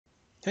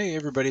Hey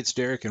everybody, it's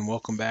Derek and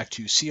welcome back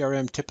to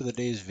CRM Tip of the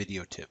Day's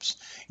Video Tips,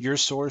 your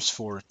source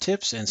for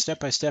tips and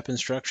step-by-step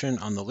instruction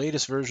on the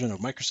latest version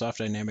of Microsoft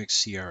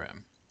Dynamics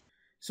CRM.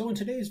 So in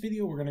today's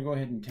video, we're going to go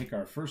ahead and take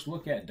our first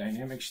look at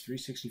Dynamics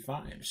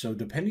 365. So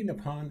depending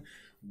upon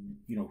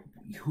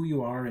who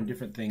you are and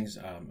different things,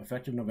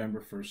 effective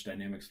November 1st,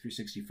 Dynamics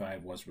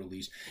 365 was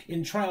released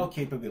in trial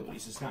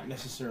capabilities. It's not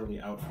necessarily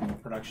out from a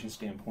production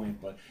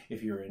standpoint, but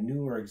if you're a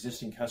new or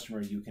existing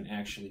customer, you can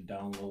actually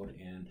download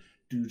and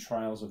do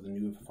trials of the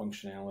new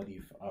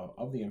functionality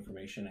of the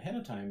information ahead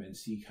of time and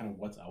see kind of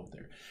what's out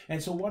there. And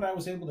so what I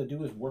was able to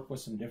do is work with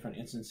some different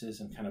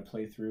instances and kind of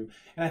play through.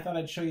 And I thought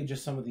I'd show you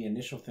just some of the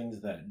initial things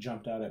that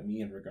jumped out at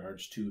me in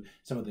regards to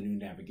some of the new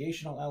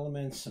navigational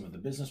elements, some of the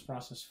business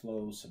process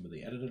flows, some of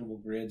the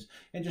editable grids,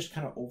 and just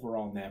kind of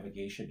overall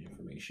navigation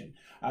information.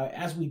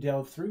 As we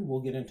delve through,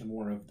 we'll get into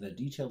more of the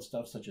detailed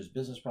stuff such as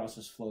business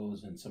process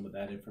flows and some of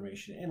that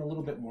information in a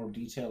little bit more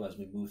detail as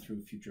we move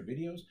through future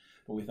videos.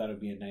 But we thought it'd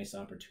be a nice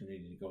opportunity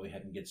to go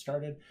ahead and get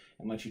started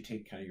and let you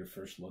take kind of your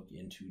first look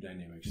into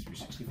Dynamics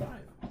 365.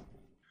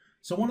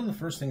 So one of the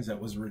first things that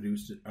was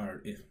introduced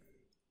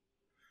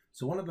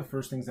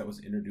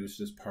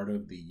as part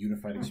of the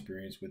unified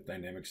experience with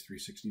Dynamics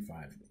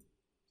 365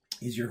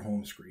 is your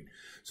home screen.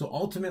 So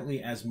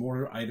ultimately, as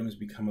more items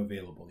become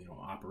available,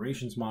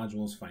 operations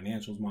modules,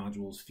 financials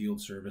modules,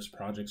 field service,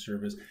 project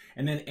service,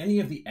 and then any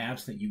of the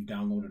apps that you've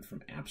downloaded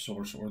from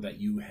AppSource or that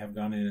you have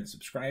gone in and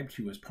subscribed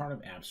to as part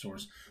of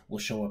AppSource will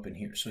show up in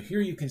here. So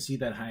here you can see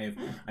that I have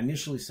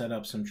initially set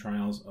up some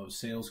trials of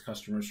sales,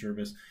 customer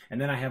service,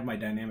 and then I have my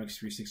Dynamics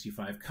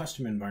 365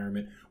 custom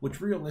environment, which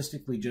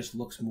realistically just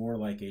looks more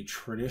like a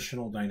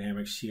traditional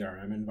Dynamics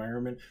CRM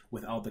environment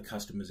without the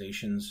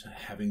customizations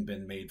having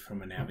been made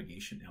from a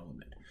navigation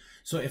element.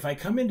 So if I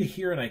come into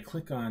here and I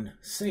click on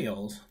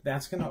sales,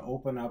 that's going to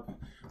open up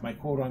my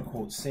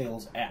quote-unquote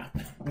sales app.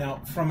 Now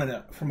from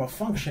a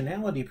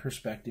functionality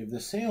perspective, the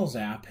sales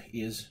app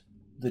is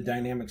the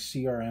Dynamics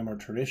CRM or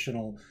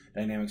traditional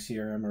Dynamics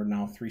CRM or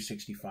now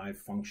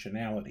 365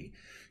 functionality.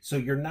 So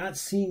you're not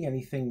seeing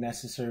anything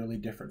necessarily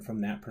different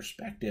from that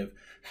perspective.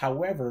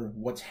 However,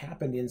 what's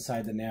happened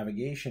inside the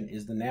navigation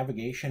is the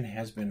navigation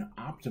has been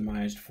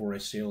optimized for a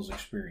sales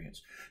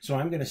experience. So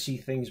I'm going to see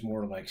things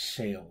more like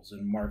sales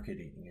and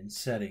marketing and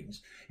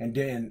settings. And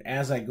then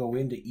as I go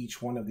into each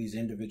one of these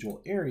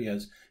individual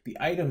areas, the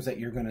items that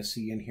you're going to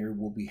see in here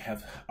will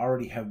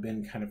already have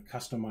been kind of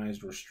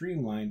customized or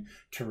streamlined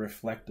to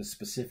reflect the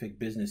specific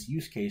business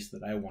use case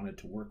that I wanted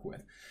to work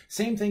with.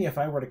 Same thing if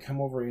I were to come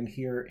over in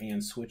here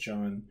and switch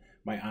on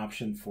my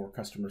option for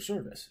customer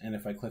service. And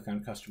if I click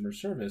on customer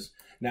service,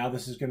 now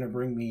this is going to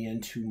bring me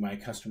into my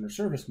customer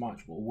service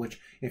module, which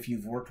if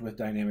you've worked with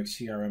Dynamics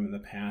CRM in the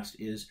past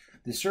is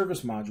the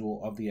service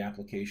module of the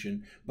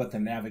application, but the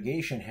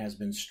navigation has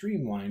been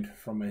streamlined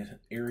from an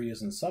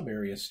areas and sub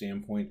areas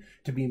standpoint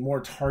to be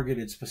more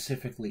targeted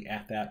specifically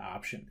at that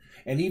option.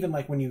 And even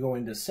like when you go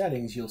into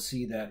settings, you'll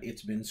see that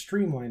it's been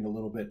streamlined a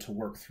little bit to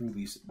work through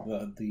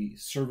the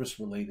service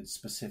related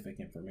specific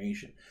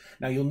information.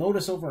 Now you'll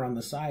notice over on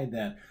the side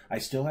that I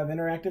still have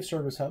Interactive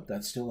Service Hub.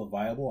 That's still a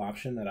viable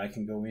option that I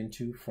can go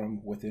into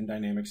from within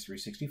Dynamics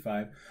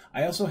 365.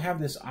 I also have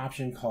this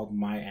option called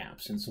My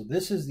Apps. And so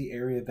this is the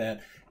area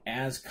that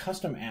as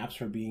custom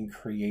apps are being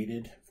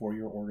created for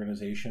your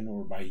organization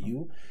or by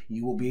you,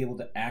 you will be able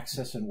to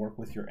access and work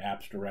with your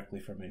apps directly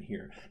from in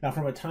here. Now,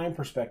 from a time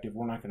perspective,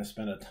 we're not going to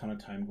spend a ton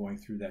of time going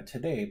through that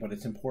today, but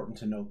it's important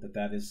to note that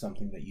that is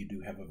something that you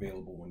do have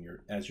available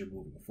as you're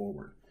moving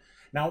forward.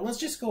 Now, let's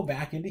just go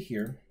back into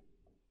here.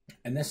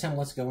 And this time,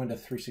 let's go into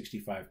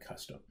 365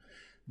 Custom.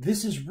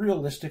 This is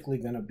realistically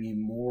going to be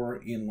more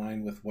in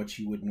line with what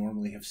you would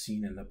normally have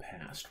seen in the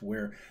past,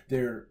 where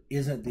the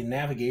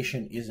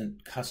navigation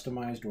isn't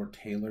customized or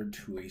tailored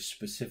to a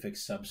specific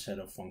subset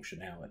of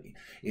functionality.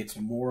 It's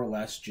more or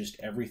less just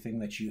everything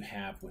that you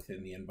have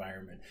within the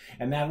environment.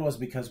 And that was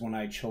because when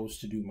I chose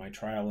to do my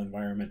trial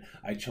environment,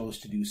 I chose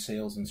to do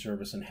sales and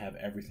service and have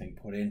everything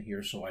put in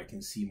here so I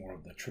can see more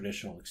of the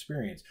traditional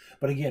experience.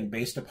 But again,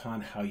 based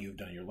upon how you've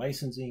done your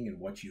licensing and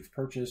what you've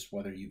purchased,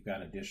 whether you've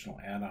got additional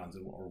add-ons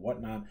or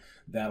whatnot,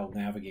 that'll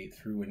navigate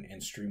through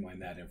and streamline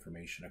that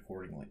information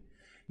accordingly.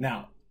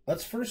 Now,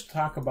 let's first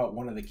talk about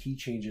one of the key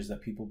changes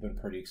that people have been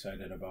pretty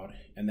excited about,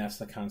 and that's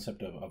the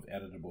concept of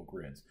editable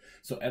grids.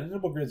 So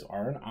editable grids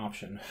are an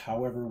option.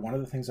 However, one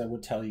of the things I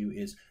would tell you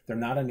is they're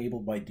not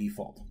enabled by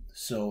default.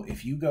 So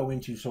if you go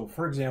into,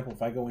 for example,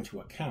 if I go into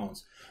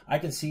accounts, I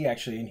can see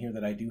actually in here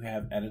that I do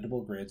have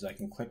editable grids. I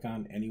can click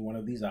on any one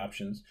of these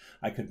options.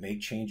 I could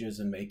make changes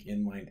and make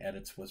inline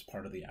edits as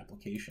part of the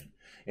application.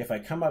 If I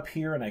come up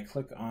here and I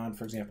click on,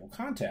 for example,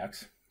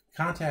 contacts,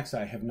 Contacts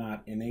I have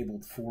not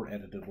enabled for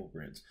editable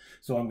grids.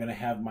 So I'm going to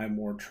have my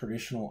more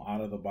traditional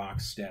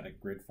out-of-the-box static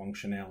grid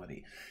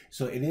functionality.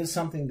 So it is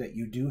something that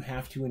you do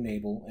have to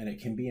enable, and it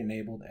can be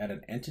enabled at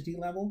an entity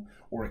level,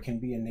 or it can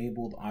be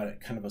enabled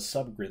at kind of a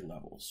subgrid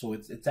level. So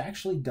it's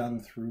actually done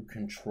through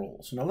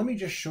controls. Now let me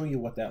just show you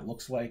what that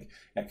looks like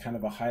at kind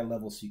of a high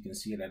level so you can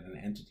see it at an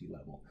entity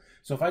level.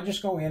 So if I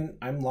just go in,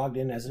 I'm logged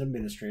in as an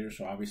administrator,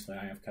 so obviously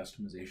I have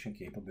customization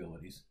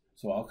capabilities.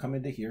 So I'll come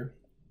into here,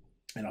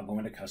 and I'll go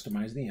into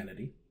customize the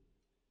entity.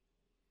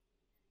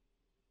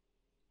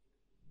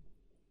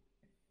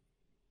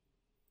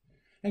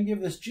 And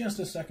give this just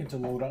a second to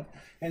load up.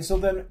 And so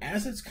then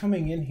as it's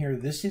coming in here,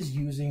 this is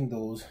using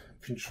those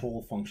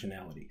control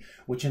functionality,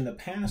 which in the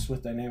past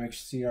with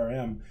Dynamics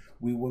CRM,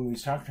 when we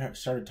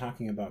started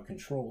talking about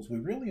controls, we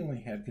really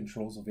only had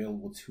controls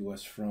available to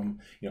us from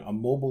a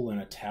mobile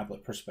and a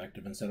tablet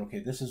perspective, and said, okay,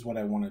 this is what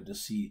I wanted to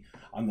see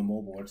on the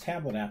mobile or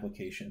tablet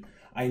application.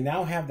 I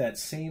now have that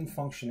same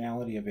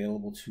functionality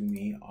available to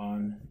me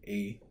on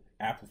a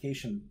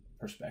application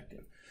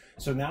perspective.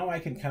 So now I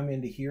can come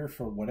into here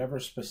for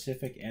whatever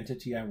specific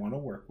entity I want to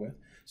work with.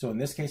 So in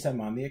this case,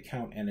 I'm on the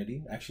account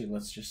entity. Actually,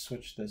 let's just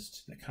switch this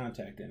to the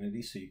contact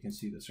entity so you can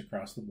see this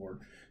across the board.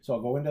 So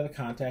I'll go into the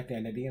contact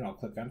entity and I'll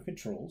click on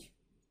controls.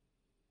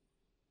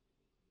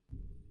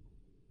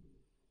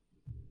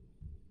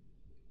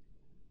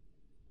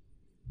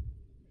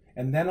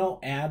 And then I'll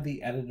add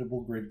the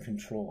editable grid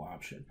control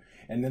option.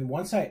 And then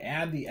once I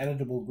add the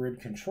editable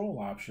grid control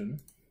option,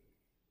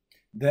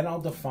 then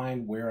I'll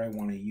define where I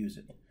want to use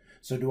it.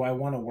 So do I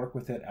want to work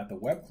with it at the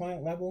web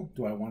client level?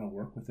 Do I want to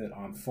work with it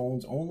on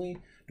phones only?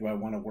 Do I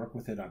want to work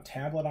with it on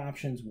tablet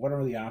options? What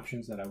are the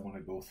options that I want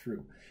to go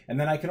through? And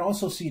then I can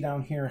also see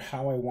down here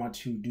how I want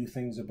to do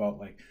things about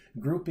like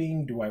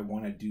grouping. Do I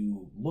want to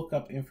do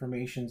lookup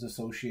informations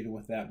associated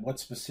with that? What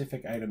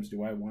specific items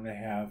do I want to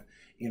have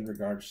in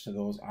regards to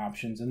those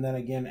options? And then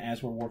again,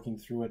 as we're working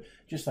through it,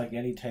 just like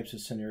any types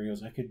of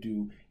scenarios, I could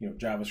do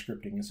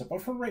JavaScripting and stuff.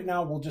 But for right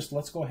now,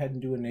 let's go ahead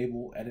and do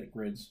enable edit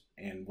grids,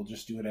 and we'll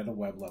just do it at a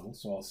web level.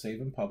 So I'll save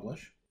and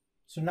publish.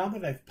 So now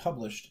that I've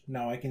published,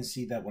 now I can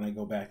see that when I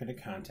go back into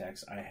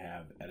contacts, I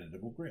have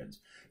editable grids.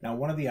 Now,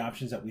 one of the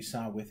options that we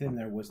saw within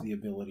there was the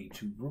ability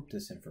to group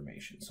this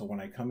information. So when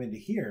I come into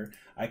here,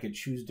 I could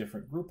choose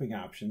different grouping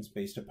options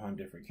based upon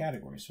different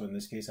categories. So in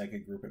this case, I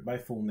could group it by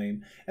full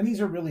name. And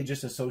these are really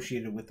just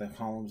associated with the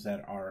columns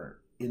that are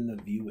in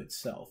the view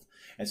itself.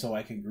 And so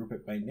I could group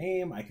it by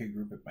name, I could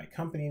group it by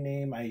company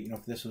name,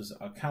 if this was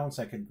accounts,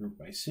 I could group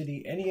by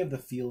city, any of the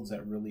fields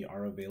that really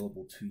are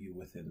available to you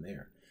within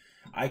there.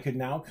 I could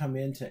now come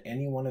into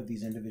any one of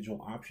these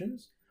individual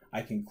options.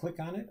 I can click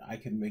on it. I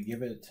can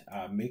give it,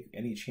 make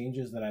any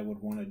changes that I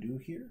would want to do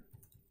here.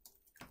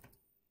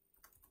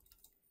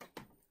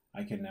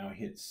 I can now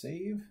hit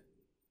save,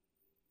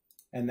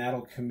 and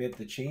that'll commit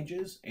the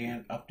changes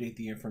and update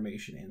the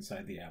information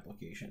inside the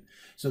application.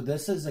 So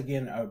this is,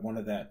 again, one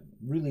of that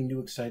really new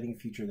exciting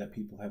feature that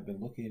people have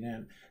been looking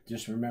at.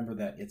 Just remember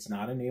that it's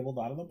not enabled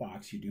out of the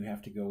box. You do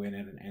have to go in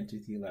at an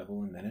entity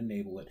level and then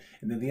enable it.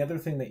 And then the other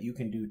thing that you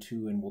can do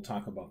too, and we'll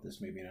talk about this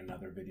maybe in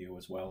another video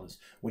as well, is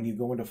when you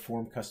go into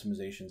form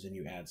customizations and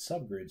you add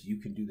subgrids, you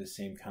can do the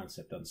same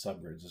concept on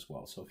subgrids as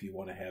well. So if you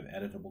want to have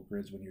editable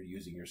grids when you're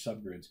using your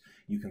subgrids,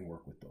 you can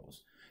work with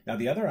those. Now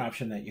the other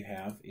option that you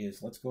have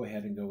is, let's go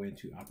ahead and go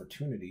into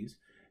opportunities,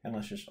 and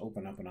let's just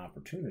open up an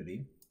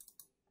opportunity.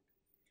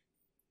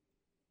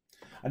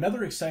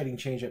 Another exciting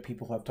change that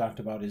people have talked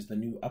about is the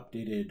new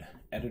updated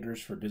editors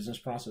for business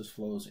process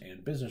flows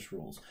and business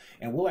rules.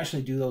 And we'll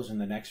actually do those in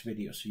the next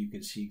video so you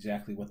can see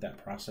exactly what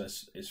that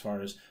process, as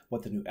far as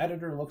what the new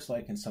editor looks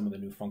like and some of the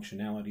new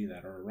functionality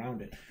that are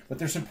around it. But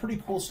there's some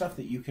pretty cool stuff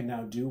that you can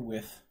now do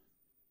with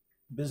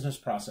business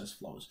process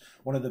flows.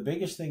 One of the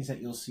biggest things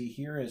that you'll see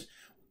here is,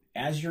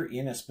 as you're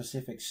in a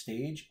specific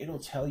stage, it'll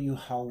tell you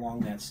how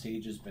long that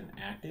stage has been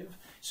active.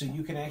 So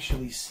you can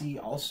actually see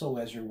also,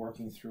 as you're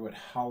working through it,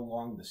 how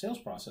long the sales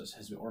process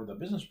has been, or the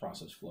business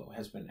process flow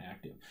has been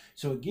active.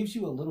 So it gives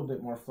you a little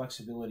bit more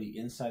flexibility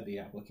inside the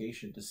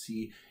application to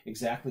see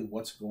exactly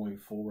what's going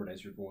forward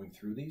as you're going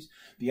through these.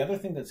 The other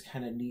thing that's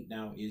kind of neat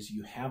now is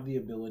you have the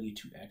ability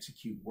to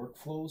execute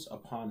workflows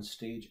upon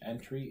stage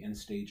entry and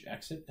stage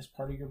exit as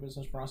part of your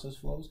business process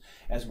flows,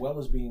 as well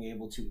as being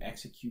able to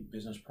execute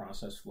business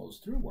process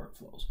flows through workflows.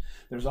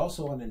 There's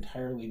also an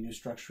entirely new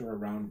structure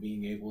around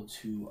being able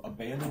to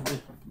abandon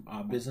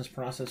business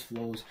process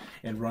flows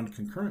and run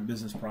concurrent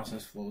business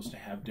process flows to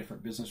have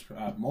different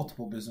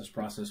multiple business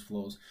process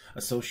flows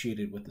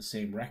associated with the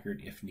same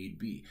record if need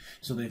be.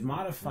 So they've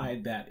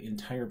modified that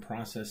entire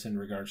process in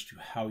regards to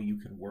how you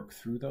can work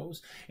through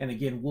those. And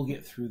again, we'll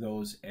get through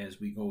those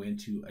as we go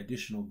into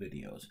additional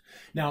videos.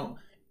 Now,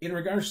 in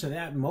regards to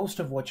that, most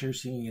of what you're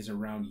seeing is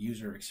around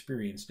user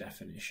experience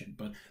definition,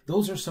 but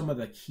those are some of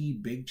the key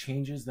big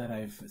changes that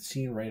I've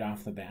seen right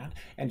off the bat,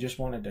 and just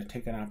wanted to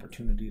take an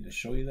opportunity to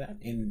show you that.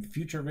 In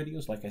future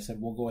videos, like I said,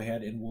 we'll go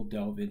ahead and we'll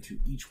delve into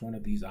each one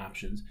of these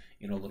options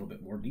in a little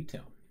bit more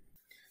detail.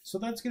 So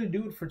that's going to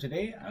do it for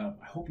today. I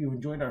hope you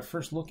enjoyed our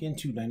first look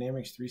into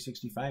Dynamics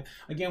 365.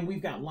 Again,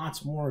 we've got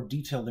lots more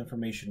detailed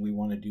information we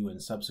want to do in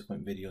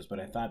subsequent videos, but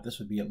I thought this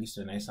would be at least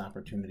a nice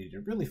opportunity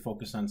to really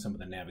focus on some of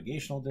the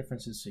navigational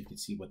differences so you can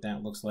see what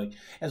that looks like,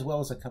 as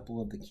well as a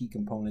couple of the key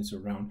components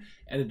around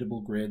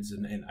editable grids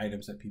and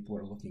items that people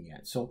are looking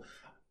at. So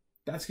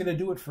that's going to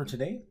do it for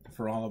today.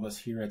 For all of us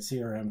here at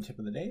CRM Tip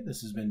of the Day,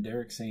 this has been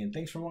Derek saying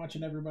thanks for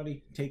watching,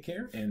 everybody. Take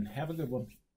care and have a good one.